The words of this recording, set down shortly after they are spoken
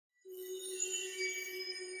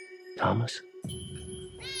Thomas?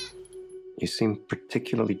 You seem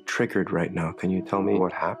particularly triggered right now. Can you tell me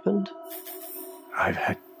what happened? I've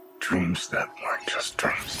had dreams that weren't just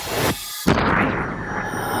dreams.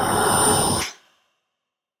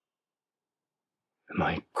 Am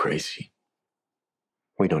I crazy?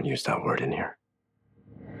 We don't use that word in here.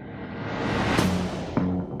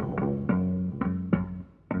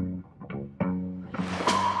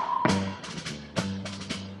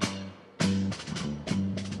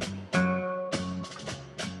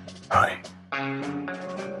 Hi.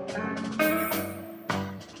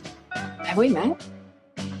 Have we met?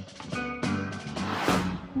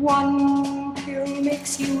 One pill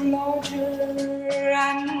makes you larger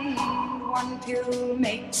and one pill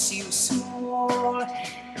makes you small,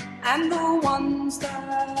 and the ones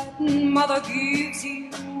that mother gives you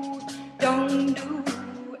don't do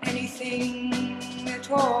anything at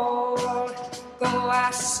all. Go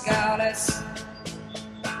ask Alice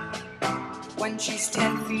when she's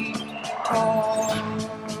 10 feet tall.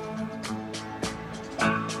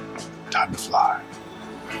 Time to fly.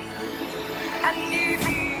 And if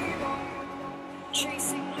you go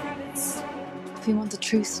chasing rabbits, If you want the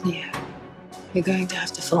truth, Neo, you're going to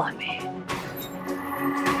have to follow me.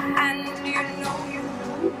 and you know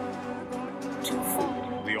you're too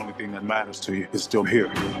far. The only thing that matters to you is still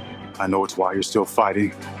here. I know it's why you're still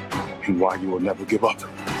fighting and why you will never give up.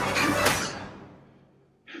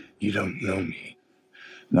 You don't know me,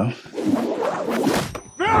 no?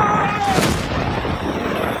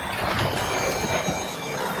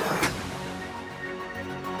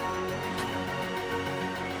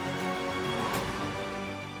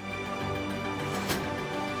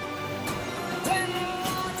 When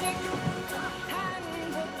logic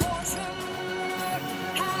and proportion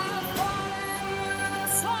have fallen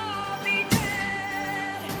sloppy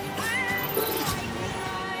dead, and the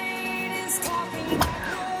light is talking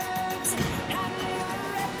backwards, and the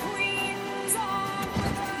red queens are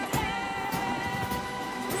overhead.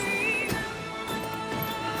 Remember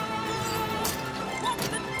what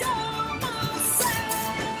the Dharma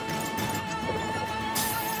said.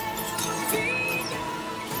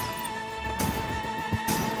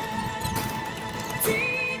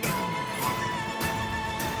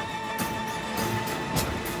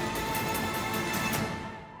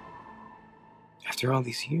 After all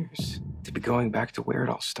these years, to be going back to where it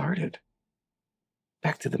all started.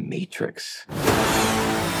 Back to the Matrix.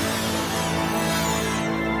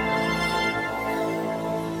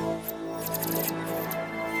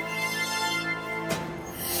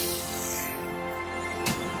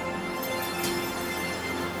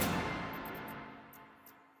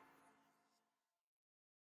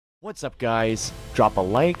 What's up, guys? Drop a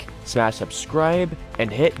like, smash subscribe,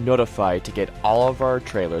 and hit notify to get all of our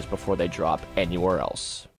trailers before they drop anywhere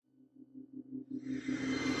else.